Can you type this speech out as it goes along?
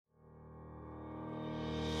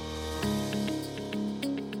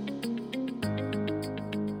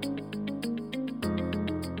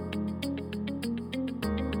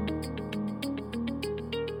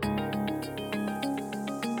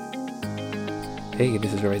Hey,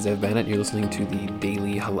 this is Rabbi Zev Bennett. You're listening to the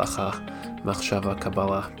Daily Halacha Machshava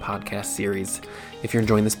Kabbalah podcast series. If you're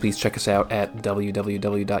enjoying this, please check us out at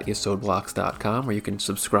www.yesodblocks.com, where you can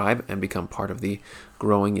subscribe and become part of the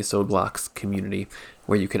growing Yesod Blocks community,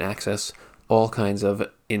 where you can access all kinds of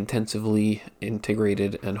intensively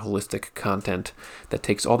integrated and holistic content that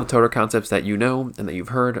takes all the Torah concepts that you know and that you've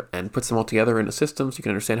heard and puts them all together in a system so you can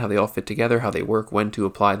understand how they all fit together, how they work, when to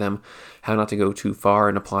apply them, how not to go too far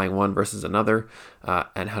in applying one versus another,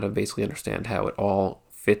 and how to basically understand how it all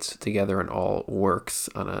fits together and all works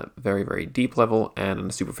on a very, very deep level and on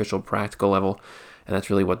a superficial, practical level. And that's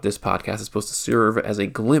really what this podcast is supposed to serve as a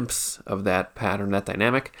glimpse of that pattern, that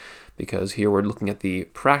dynamic, because here we're looking at the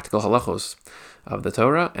practical halachos of the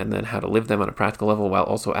Torah and then how to live them on a practical level while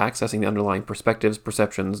also accessing the underlying perspectives,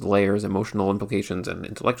 perceptions, layers, emotional implications, and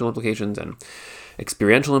intellectual implications, and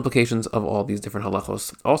experiential implications of all these different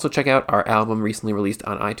halachos. Also, check out our album recently released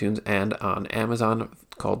on iTunes and on Amazon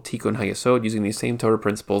called Tikkun HaYesod, using these same Torah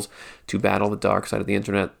principles to battle the dark side of the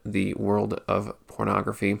internet, the world of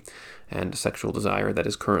pornography and sexual desire that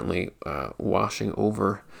is currently washing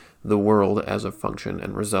over the world as a function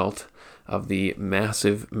and result of the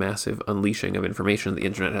massive, massive unleashing of information the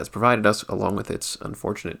internet has provided us, along with its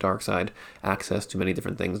unfortunate dark side, access to many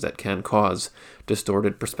different things that can cause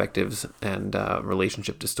distorted perspectives and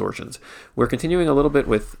relationship distortions. We're continuing a little bit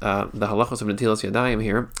with the halachos of Netilas Yadayim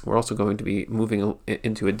here. We're also going to be moving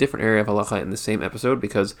into a different area of halacha in the same episode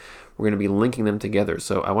because we're going to be linking them together.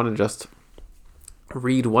 So I want to just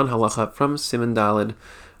read one halacha from Siman Daled,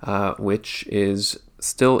 which is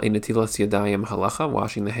still a Netilas Yadayim halacha,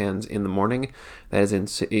 washing the hands in the morning. That is in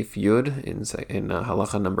Seif Yud, in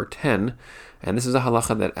halacha number 10. And this is a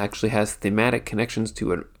halacha that actually has thematic connections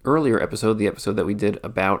to an earlier episode, the episode that we did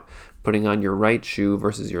about putting on your right shoe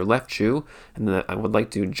versus your left shoe. And then I would like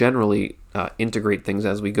to generally integrate things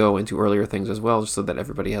as we go into earlier things as well, just so that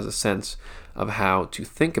everybody has a sense of how to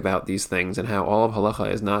think about these things and how all of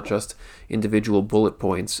halacha is not just individual bullet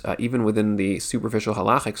points. Even within the superficial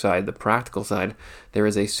halachic side, the practical side, there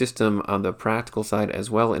is a system on the practical side as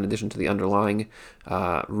well, in addition to the underlying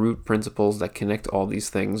root principles that connect all these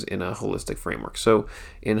things in a holistic framework. So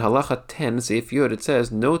in halacha 10, Seif Yud, it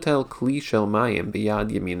says, Notel kli shel mayim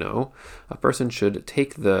biyad yamino. A person should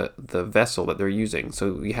take the vessel that they're using.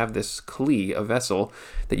 So you have this kli, a vessel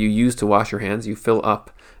that you use to wash your hands. You fill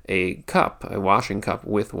up a cup, a washing cup,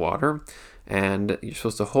 with water, and you're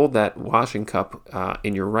supposed to hold that washing cup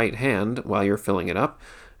in your right hand while you're filling it up.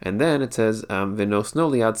 And then it says, V'nosno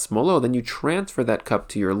liad smolo, then you transfer that cup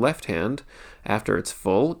to your left hand after it's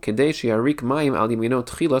full, Kedei sheyarik mayim al yamino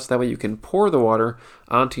tchilas, that way you can pour the water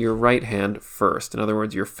onto your right hand first. In other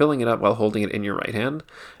words, you're filling it up while holding it in your right hand,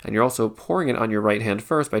 and you're also pouring it on your right hand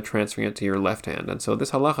first by transferring it to your left hand. And so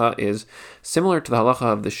this halacha is similar to the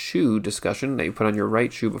halacha of the shoe discussion, that you put on your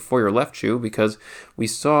right shoe before your left shoe, because we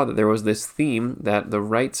saw that there was this theme that the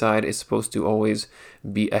right side is supposed to always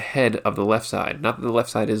be ahead of the left side. Not that the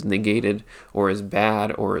left side is negated or is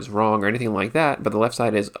bad or is wrong or anything like that, but the left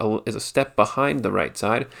side is a step behind the right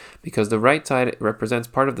side, because the right side represents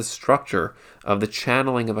part of the structure of the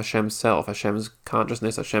channeling of Hashem's self, Hashem's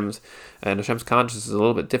consciousness. Hashem's consciousness is a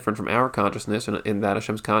little bit different from our consciousness, in that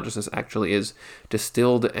Hashem's consciousness actually is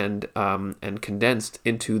distilled and condensed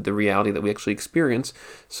into the reality that we actually experience.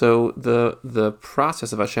 So the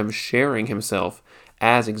process of Hashem sharing Himself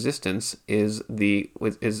as existence is we'll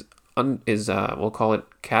call it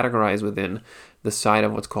categorized within the side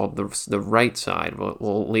of what's called the right side.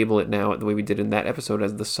 We'll label it now the way we did in that episode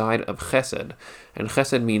as the side of chesed. And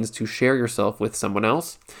chesed means to share yourself with someone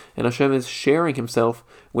else. And Hashem is sharing Himself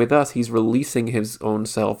with us. He's releasing His own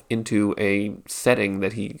self into a setting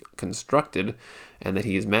that He constructed and that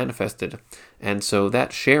He has manifested. And so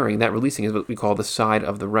that sharing, that releasing, is what we call the side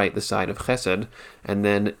of the right, the side of chesed. And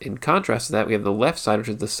then in contrast to that, we have the left side, which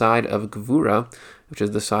is the side of gevura, which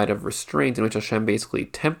is the side of restraint, in which Hashem basically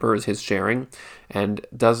tempers His sharing and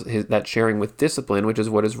does that sharing with discipline, which is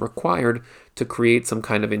what is required to create some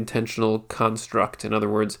kind of intentional construct. In other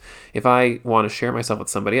words, if I want to share myself with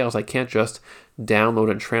somebody else, I can't just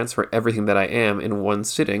download and transfer everything that I am in one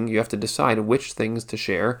sitting. You have to decide which things to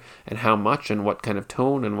share and how much and what kind of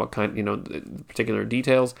tone and what kind, particular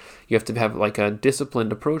details. You have to have like a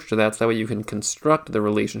disciplined approach to that, so that way you can construct the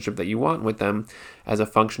relationship that you want with them as a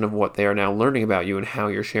function of what they are now learning about you and how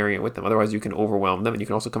you're sharing it with them. Otherwise, you can overwhelm them, and you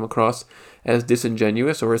can also come across as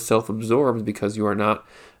disingenuous or as self-absorbed because you are not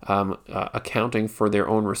accounting for their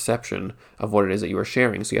own reception of what it is that you are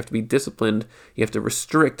sharing. So you have to be disciplined. You have to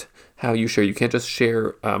restrict how you share. You can't just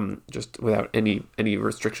share just without any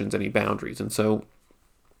restrictions, any boundaries. And so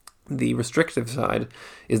The restrictive side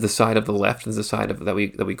is the side of the left, is the side of that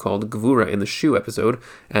we called Gvura in the shoe episode.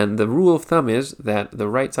 And the rule of thumb is that the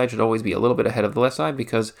right side should always be a little bit ahead of the left side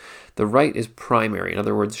because the right is primary. In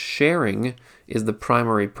other words, sharing is the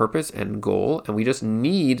primary purpose and goal, and we just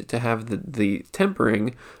need to have the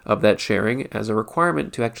tempering of that sharing as a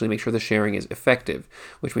requirement to actually make sure the sharing is effective,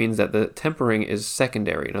 which means that the tempering is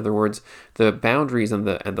secondary. In other words, the boundaries and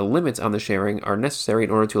the limits on the sharing are necessary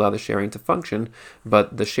in order to allow the sharing to function,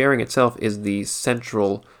 but the sharing itself is the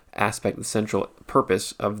central aspect, the central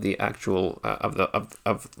purpose of the actual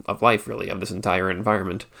of life, really, of this entire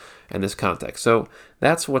environment and this context. So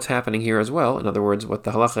that's what's happening here as well. In other words, what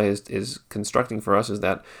the halacha is constructing for us is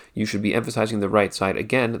that you should be emphasizing the right side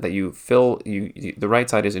again, that the right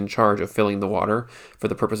side is in charge of filling the water for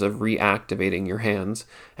the purpose of reactivating your hands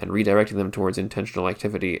and redirecting them towards intentional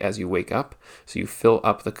activity as you wake up. So you fill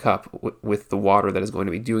up the cup with the water that is going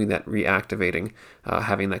to be doing that reactivating,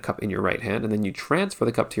 having that cup in your right hand, and then you transfer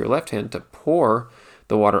the cup to your left hand to pour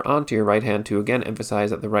the water onto your right hand to again emphasize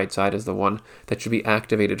that the right side is the one that should be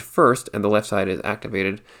activated first and the left side is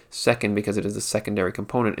activated second because it is the secondary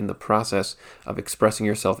component in the process of expressing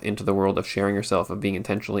yourself into the world, of sharing yourself, of being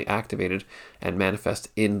intentionally activated and manifest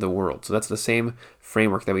in the world. So that's the same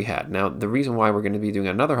framework that we had. Now, the reason why we're going to be doing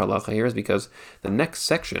another halacha here is because the next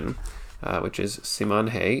section, which is Siman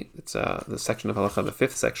Hey, it's the section of halacha, the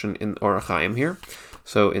fifth section in Orach Chaim here.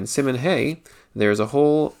 So in Siman Hey, there's a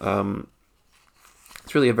whole...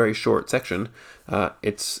 it's really a very short section.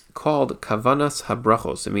 It's called Kavanas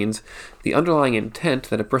HaBrachos. It means the underlying intent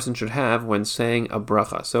that a person should have when saying a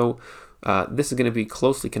bracha. So this is going to be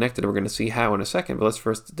closely connected. We're going to see how in a second, but let's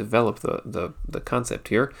first develop the concept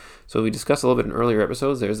here. So we discussed a little bit in earlier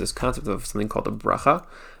episodes. There's this concept of something called a bracha.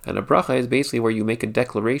 And a bracha is basically where you make a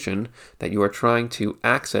declaration that you are trying to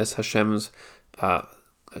access Hashem's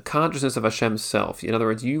consciousness of Hashem's self. In other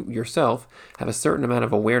words, you yourself have a certain amount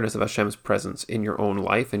of awareness of Hashem's presence in your own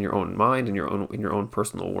life, in your own mind, in your own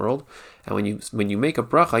personal world. And when you make a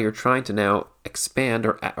bracha, you're trying to now expand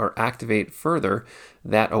or activate further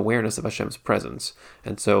that awareness of Hashem's presence.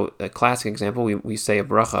 And so a classic example, we say a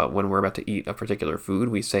bracha when we're about to eat a particular food.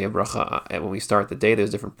 We say a bracha when we start the day.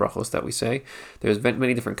 There's different brachos that we say. There's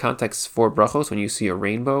many different contexts for brachos. When you see a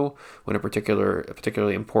rainbow, when a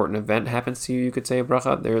particularly important event happens to you, you could say a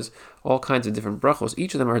bracha. There's all kinds of different brachos.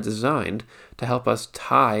 Each of them are designed to help us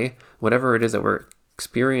tie whatever it is that we're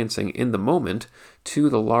experiencing in the moment to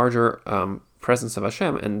the larger presence of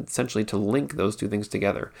Hashem, and essentially to link those two things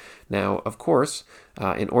together. Now, of course,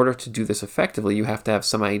 in order to do this effectively, you have to have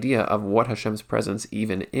some idea of what Hashem's presence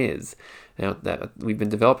even is. Now, that we've been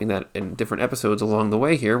developing that in different episodes along the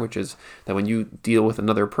way here, which is that when you deal with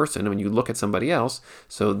another person, when you look at somebody else,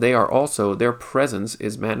 so their presence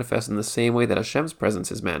is manifest in the same way that Hashem's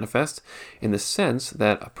presence is manifest, in the sense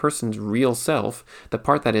that a person's real self, the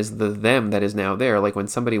part that is the them that is now there, like when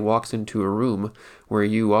somebody walks into a room where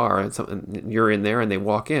you are, and you're in there and they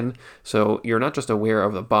walk in, so you're not just aware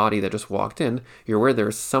of the body that just walked in, you're aware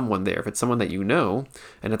there's someone there. If it's someone that you know,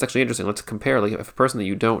 and it's actually interesting, let's compare, like if a person that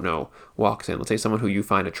you don't know walks in, let's say someone who you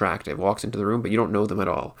find attractive walks into the room, but you don't know them at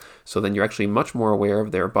all. So then you're actually much more aware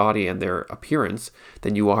of their body and their appearance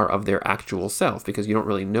than you are of their actual self, because you don't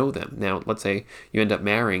really know them. Now, let's say you end up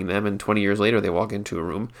marrying them and 20 years later they walk into a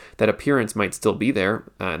room, that appearance might still be there,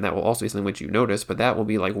 and that will also be something which you notice, but that will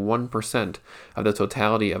be like 1% of the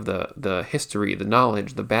totality of the history, the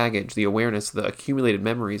knowledge, the baggage, the awareness, the accumulated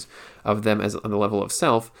memories of them as on the level of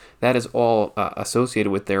self. That is all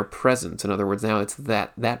associated with their presence. In other words, now it's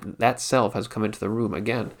that self has come into the room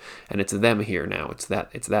again, and it's them here now. It's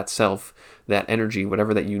that self, that energy,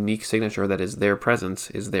 whatever that unique signature that is their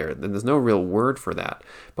presence is there. And there's no real word for that,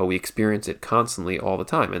 but we experience it constantly all the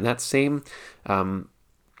time. And that same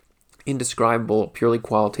indescribable, purely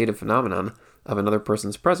qualitative phenomenon of another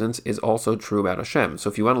person's presence is also true about Hashem.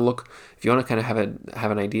 So if you want to kind of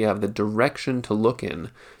have an idea of the direction to look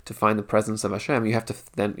in to find the presence of Hashem, you have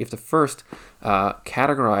to first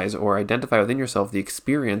categorize or identify within yourself the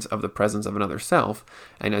experience of the presence of another self.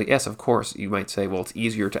 And yes, of course, you might say, well, it's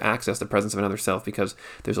easier to access the presence of another self because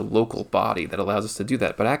there's a local body that allows us to do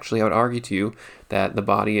that. But actually, I would argue to you that the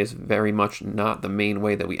body is very much not the main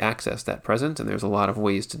way that we access that presence, and there's a lot of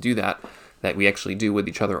ways to do that we actually do with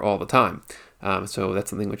each other all the time. So that's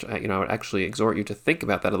something which I would actually exhort you to think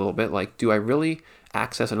about that a little bit. Like, do I really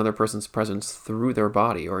access another person's presence through their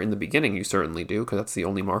body? Or in the beginning, you certainly do, because that's the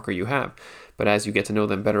only marker you have. but as you get to know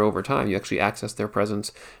them better over time, you actually access their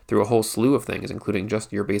presence through a whole slew of things, including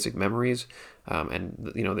just your basic memories.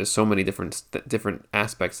 And there's so many different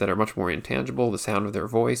aspects that are much more intangible. The sound of their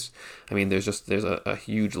voice. I mean, there's a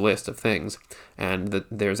huge list of things, and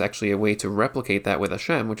there's actually a way to replicate that with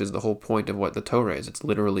Hashem, which is the whole point of what the Torah is. It's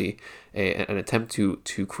literally an attempt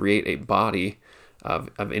to create a body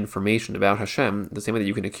of information about Hashem, the same way that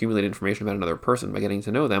you can accumulate information about another person by getting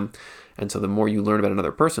to know them. And so the more you learn about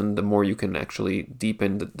another person, the more you can actually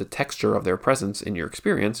deepen the texture of their presence in your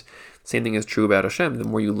experience. Same thing is true about Hashem. The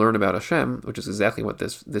more you learn about Hashem, which is exactly what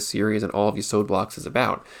this series and all of Yesod blocks is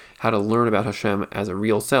about, how to learn about Hashem as a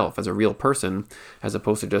real self, as a real person, as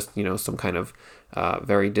opposed to just, some kind of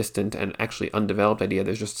very distant and actually undeveloped idea.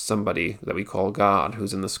 There's just somebody that we call God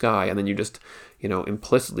who's in the sky, and then you just,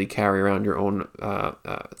 implicitly carry around your own,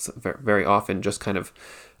 very often just kind of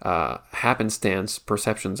happenstance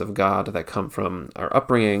perceptions of God that come from our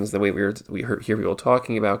upbringings, the way we hear people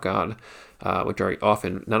talking about God, which are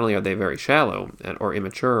often, not only are they very shallow or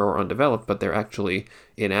immature or undeveloped, but they're actually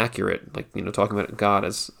inaccurate. Like, talking about God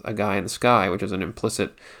as a guy in the sky, which is an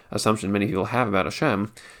implicit assumption many people have about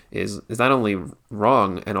Hashem, is not only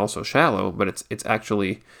wrong and also shallow, but it's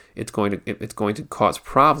going to cause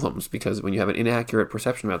problems, because when you have an inaccurate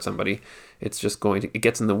perception about somebody, it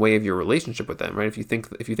gets in the way of your relationship with them, right? If you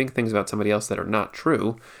think things about somebody else that are not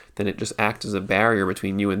true, then it just acts as a barrier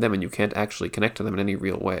between you and them, and you can't actually connect to them in any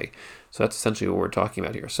real way. So that's essentially what we're talking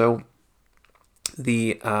about here. So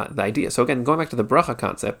the idea. So again, going back to the bracha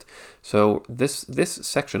concept. So this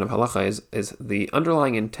section of halacha is the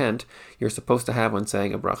underlying intent you're supposed to have when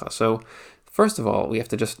saying a bracha. So first of all, we have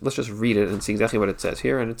to let's just read it and see exactly what it says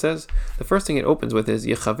here. And it says, the first thing it opens with is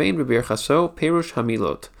Yechavein b'birchaso perush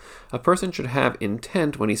hamilot. A person should have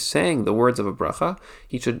intent when he's saying the words of a bracha.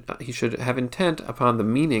 He should have intent upon the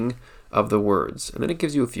meaning of the words. And then it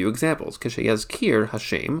gives you a few examples. Kishayazkir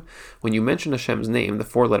Hashem, when you mention Hashem's name, the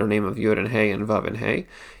four-letter name of Yod and Hey and Vav and Hey,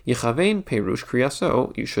 Yechavein perush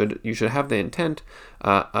kriyaso, you should have the intent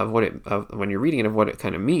of when you're reading it, of what it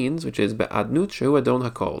kind of means, which is be'adnut shehu adon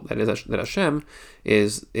hakol, that Hashem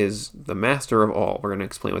is the master of all. We're going to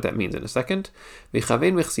explain what that means in a second.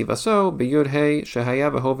 V'chavein v'chsivaso be'yod hey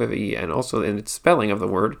shehaya v'ho ve'vi, and also in its spelling of the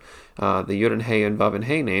word, the Yod and Hey and Vav and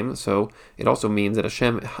Hey name. So it also means that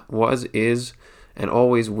Hashem was, is, and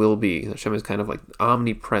always will be. Hashem is kind of like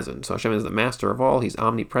omnipresent. So Hashem is the master of all. He's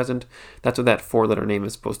omnipresent. That's what that four-letter name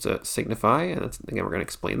is supposed to signify. And again, we're going to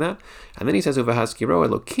explain that. And then he says, Uvahazkiro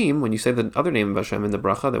Elokim, when you say the other name of Hashem in the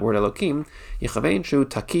bracha, the word Elokim, Yechavein shu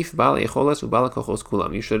takif bal echoles ubal kochos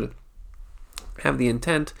kulam. You should have the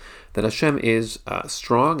intent that Hashem is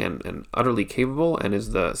strong and utterly capable, and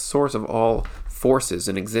is the source of all forces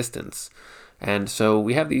in existence. And so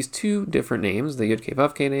we have these two different names, the Yud Kei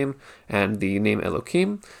Vav Kei name and the name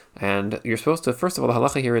Elokim. And you're supposed to, first of all, the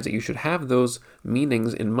halacha here is that you should have those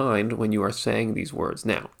meanings in mind when you are saying these words.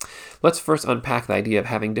 Now, let's first unpack the idea of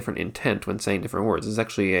having different intent when saying different words. This is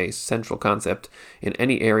actually a central concept in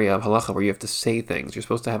any area of halacha where you have to say things. You're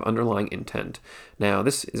supposed to have underlying intent. Now,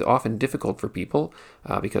 this is often difficult for people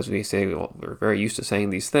because we say, well, we're very used to saying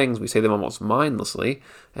these things. We say them almost mindlessly,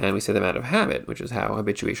 and we say them out of habit, which is how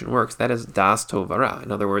habituation works. That is das tovara.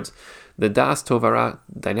 In other words, the das tovara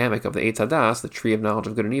dynamic of the Eitz Hadas, the tree of knowledge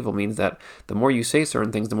of good and evil, means that the more you say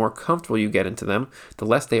certain things, the more comfortable you get into them, the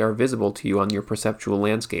less they are visible to you on your perceptual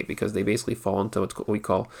landscape, because they basically fall into what we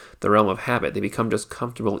call the realm of habit. They become just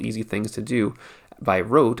comfortable, easy things to do by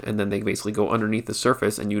rote, and then they basically go underneath the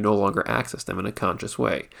surface and you no longer access them in a conscious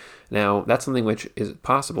way. Now, that's something which is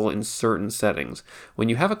possible in certain settings. When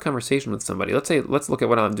you have a conversation with somebody, let's look at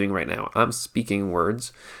what I'm doing right now. I'm speaking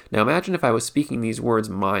words. Now, imagine if I was speaking these words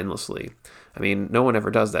mindlessly. I mean, no one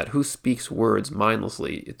ever does that. Who speaks words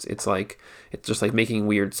mindlessly? It's just like making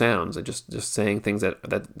weird sounds and just saying things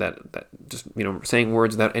that just, saying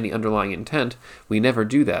words without any underlying intent. We never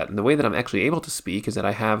do that. And the way that I'm actually able to speak is that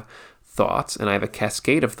I have thoughts, and I have a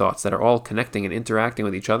cascade of thoughts that are all connecting and interacting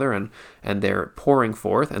with each other, and they're pouring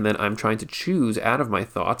forth, and then I'm trying to choose out of my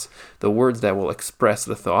thoughts the words that will express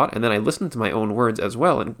the thought, and then I listen to my own words as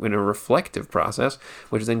well in a reflective process,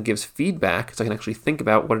 which then gives feedback, so I can actually think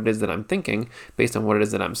about what it is that I'm thinking based on what it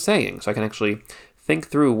is that I'm saying. So I can actually think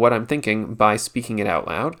through what I'm thinking by speaking it out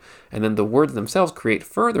loud, and then the words themselves create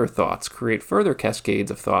further thoughts, create further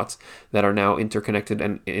cascades of thoughts that are now interconnected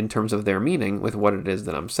and in terms of their meaning with what it is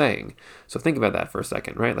that I'm saying. So think about that for a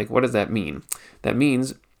second, right? Like, what does that mean? That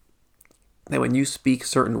means that when you speak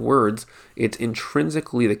certain words, it's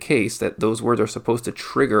intrinsically the case that those words are supposed to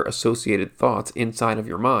trigger associated thoughts inside of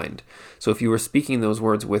your mind. So if you were speaking those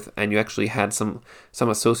words and you actually had some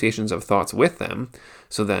associations of thoughts with them,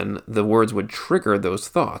 so then the words would trigger those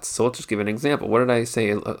thoughts. So let's just give an example. What did I say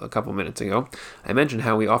a couple minutes ago? I mentioned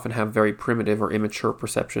how we often have very primitive or immature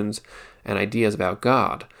perceptions and ideas about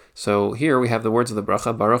God. So here we have the words of the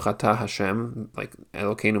bracha, Baruch Atah Hashem, like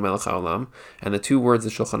Elokeinu melech haolam, and the two words the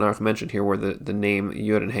Shulchan Aruch mentioned here were the name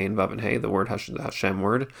Yud and Hey and Vav and Hey, the word the Hashem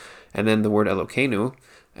word, and then the word Elokeinu,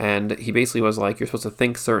 and he basically was like, you're supposed to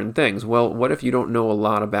think certain things. Well, what if you don't know a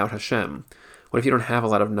lot about Hashem? What if you don't have a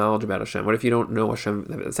lot of knowledge about Hashem? What if you don't know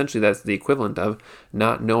Hashem? Essentially, that's the equivalent of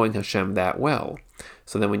not knowing Hashem that well.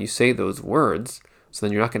 So then when you say those words, so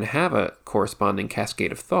then you're not going to have a corresponding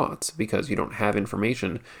cascade of thoughts because you don't have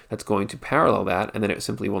information that's going to parallel that, and then it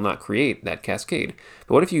simply will not create that cascade.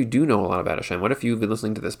 But what if you do know a lot about Hashem? What if you've been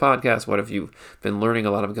listening to this podcast? What if you've been learning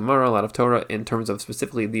a lot of Gemara, a lot of Torah in terms of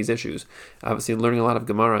specifically these issues? Obviously, learning a lot of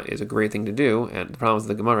Gemara is a great thing to do, and the problem is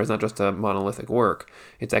the Gemara is not just a monolithic work.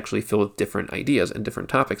 It's actually filled with different ideas and different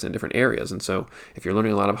topics in different areas. And so if you're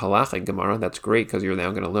learning a lot of halachic Gemara, that's great because you're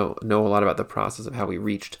now going to know a lot about the process of how we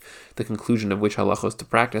reached the conclusion of which halachos to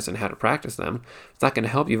practice and how to practice them. It's not going to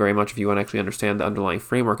help you very much if you want to actually understand the underlying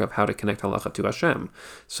framework of how to connect halacha to Hashem.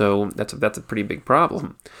 So that's a pretty big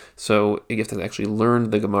problem. So you have to actually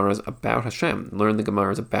learn the Gemaras about Hashem, learn the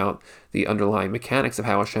Gemaras about the underlying mechanics of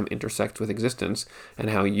how Hashem intersects with existence and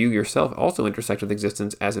how you yourself also intersect with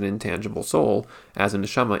existence as an intangible soul, as a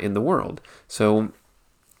neshama in the world. So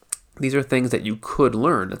these are things that you could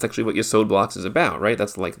learn. That's actually what Yesod Blocks is about, right?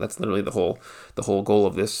 That's literally the whole goal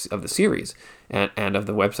of the series and of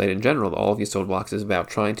the website in general. All of Yesod Blocks is about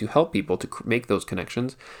trying to help people to make those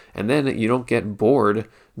connections, and then you don't get bored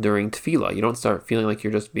during tefillah. You don't start feeling like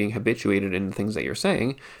you're just being habituated in the things that you're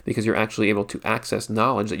saying, because you're actually able to access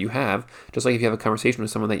knowledge that you have. Just like if you have a conversation with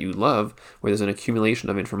someone that you love, where there's an accumulation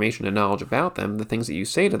of information and knowledge about them, the things that you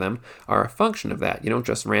say to them are a function of that. You don't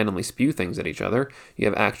just randomly spew things at each other. You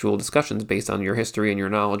have actual discussions based on your history and your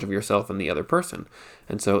knowledge of yourself and the other person.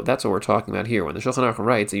 And so that's what we're talking about here. When the Shulchan Aruch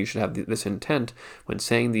writes that you should have this intent when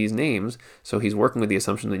saying these names, so he's working with the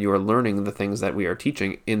assumption that you are learning the things that we are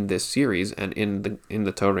teaching in this series and in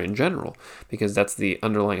the Torah in general, because that's the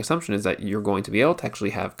underlying assumption, is that you're going to be able to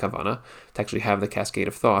actually have kavana, to actually have the cascade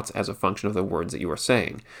of thoughts as a function of the words that you are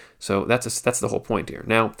saying. So that's the whole point here.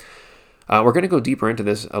 Now, we're going to go deeper into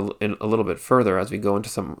this a little bit further as we go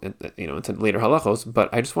into into later halachos,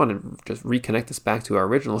 but I just want to just reconnect this back to our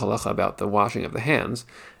original halacha about the washing of the hands,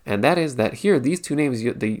 and that is that here, these two names,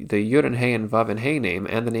 the Yud and Hey and Vav and Hey name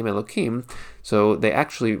and the name Elokim, so they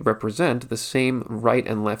actually represent the same right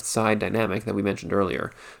and left side dynamic that we mentioned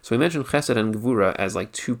earlier. So we mentioned Chesed and Gevura as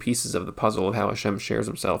like two pieces of the puzzle of how Hashem shares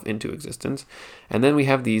himself into existence, and then we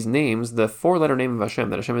have these names, the four-letter name of Hashem,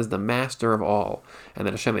 that Hashem is the master of all, and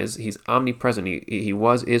that Hashem he's omnipresent, he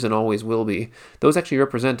was, is, and always will be. Those actually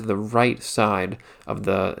represent the right side of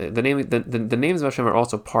the name. The names of Hashem are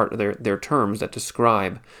also part of their terms that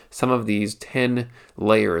describe some of these 10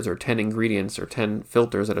 layers or 10 ingredients or 10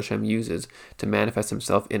 filters that Hashem uses to manifest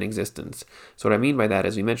himself in existence. So what I mean by that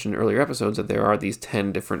is, we mentioned in earlier episodes that there are these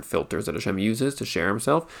 10 different filters that Hashem uses to share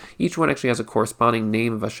himself. Each one actually has a corresponding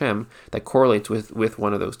name of Hashem that correlates with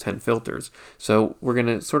one of those 10 filters. So we're going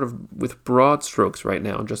to sort of, with broad strokes right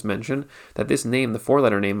now, just mention that this name, the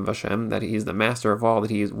four-letter name of Hashem, that he is the master of all, that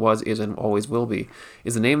he was, is, and always will be,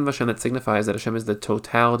 is the name of Hashem that signifies that Hashem is the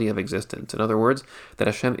totality of existence. In other words, that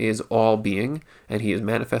Hashem is all being, and he is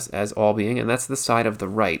manifest as all being, and that's the side of the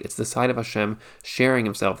right. It's the side of Hashem sharing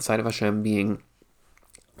himself, the side of Hashem being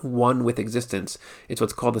one with existence. It's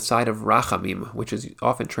what's called the side of Rachamim, which is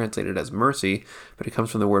often translated as mercy, but it comes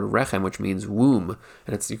from the word Rechem, which means womb,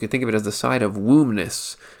 and you can think of it as the side of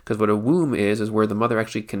wombness, because what a womb is where the mother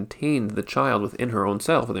actually contained the child within her own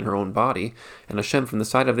self, within her own body, and Hashem, from the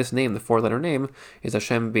side of this name, the four-letter name, is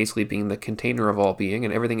Hashem basically being the container of all being,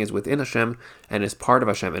 and everything is within Hashem and is part of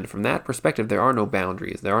Hashem, and from that perspective, there are no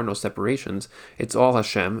boundaries, there are no separations. It's all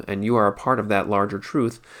Hashem, and you are a part of that larger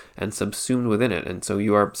truth and subsumed within it, and so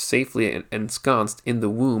you are safely ensconced in the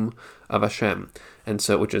womb of Hashem, and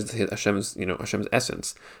so, which is Hashem's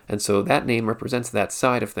essence, and so that name represents that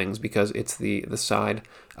side of things, because it's the side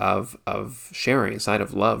of sharing, side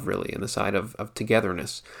of love, really, and the side of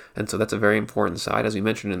togetherness, and so that's a very important side, as we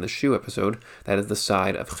mentioned in the Shu episode. That is the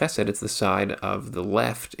side of Chesed. It's the side of the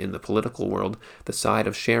left in the political world, the side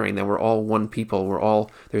of sharing, that we're all one people.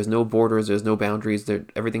 There's no borders, there's no boundaries,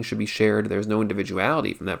 everything should be shared. There's no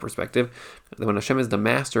individuality from that perspective. When Hashem is the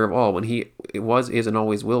master of all, when he was, is, and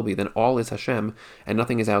always will be, then all is Hashem, and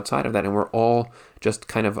nothing is outside of that, and we're all just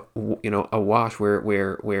kind of, awash.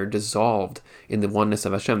 We're dissolved in the oneness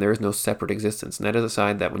of Hashem. There is no separate existence. And that is a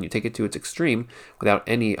side that, when you take it to its extreme, without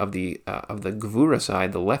any of the Gvura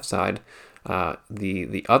side, the left side,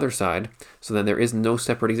 the other side, so then there is no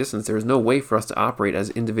separate existence. There is no way for us to operate as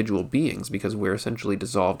individual beings, because we're essentially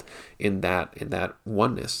dissolved in that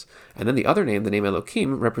oneness. And then the other name, the name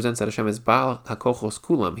Elokim, represents that Hashem is Baal HaKochos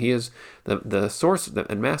Kulam. He is the source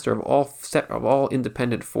and master of all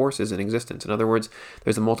independent forces in existence. In other words,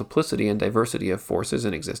 there's a multiplicity and diversity of forces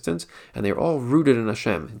in existence, and they're all rooted in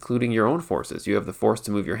Hashem, including your own forces. You have the force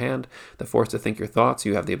to move your hand, the force to think your thoughts.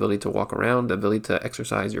 You have the ability to walk around, the ability to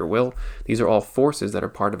exercise your will. These are all forces that are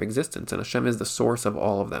part of existence, and Hashem is the source of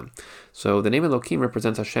all of them. So the name Elokim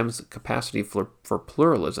represents Hashem's capacity for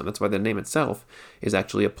pluralism. That's why the name itself is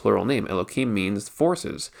actually a plural name. Elokim means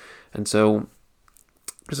forces. And so,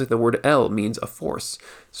 just like the word El means a force.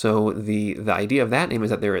 So the idea of that name is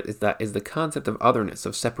that there is the concept of otherness,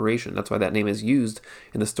 of separation. That's why that name is used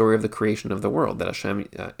in the story of the creation of the world. That Hashem,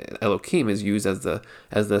 Elokim, is used as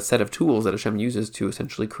the set of tools that Hashem uses to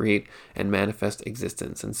essentially create and manifest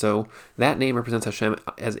existence. And so that name represents Hashem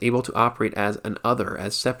as able to operate as an other,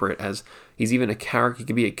 as separate, as he's even a character. He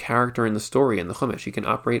can be a character in the story, in the Chumash. He can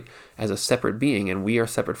operate as a separate being, and we are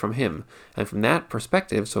separate from him. And from that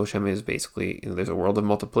perspective, so Hashem is basically, there's a world of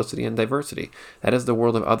multiplicity and diversity. That is the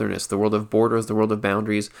world of otherness, the world of borders, the world of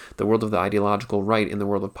boundaries, the world of the ideological right in the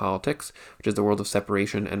world of politics, which is the world of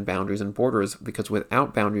separation and boundaries and borders, because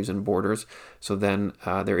without boundaries and borders, so then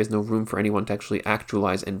there is no room for anyone to actually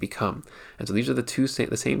actualize and become. And so these are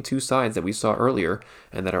the same two sides that we saw earlier,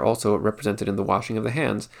 and that are also represented in the washing of the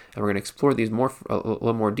hands, and we're going to explore these a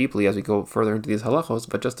little more deeply as we go further into these halachos.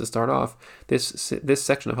 But just to start off, this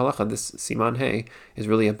section of halacha, this Siman Hey, is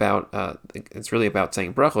really about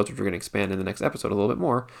saying brachos, which we're going to expand in the next episode a little bit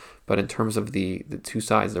more. But in terms of the two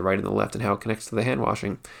sides, the right and the left, and how it connects to the hand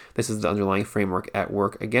washing, this is the underlying framework at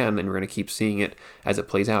work again, and we're going to keep seeing it as it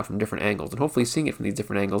plays out from different angles, and hopefully seeing it from these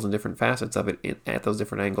different angles and different facets of it at those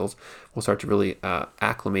different angles will start to really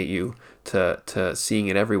acclimate you to seeing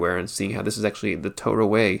it everywhere, and seeing how this is actually the Torah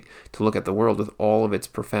way to look at the world, with all of its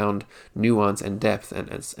profound nuance and depth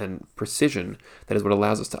and precision. That is what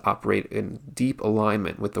allows us to operate in deep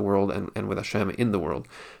alignment with the world and with Hashem in the world.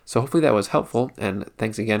 So hopefully that was helpful, and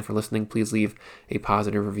thanks again for listening. Please leave a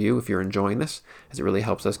positive review if you're enjoying this, as it really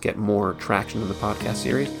helps us get more traction in the podcast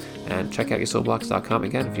series. And check out yesodblocks.com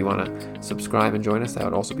again if you want to subscribe and join us. That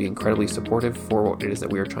would also be incredibly supportive for what it is that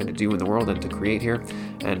we are trying to do in the world and to create here.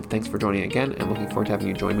 And thanks for joining again, and looking forward to having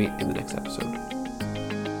you join me in the next episode.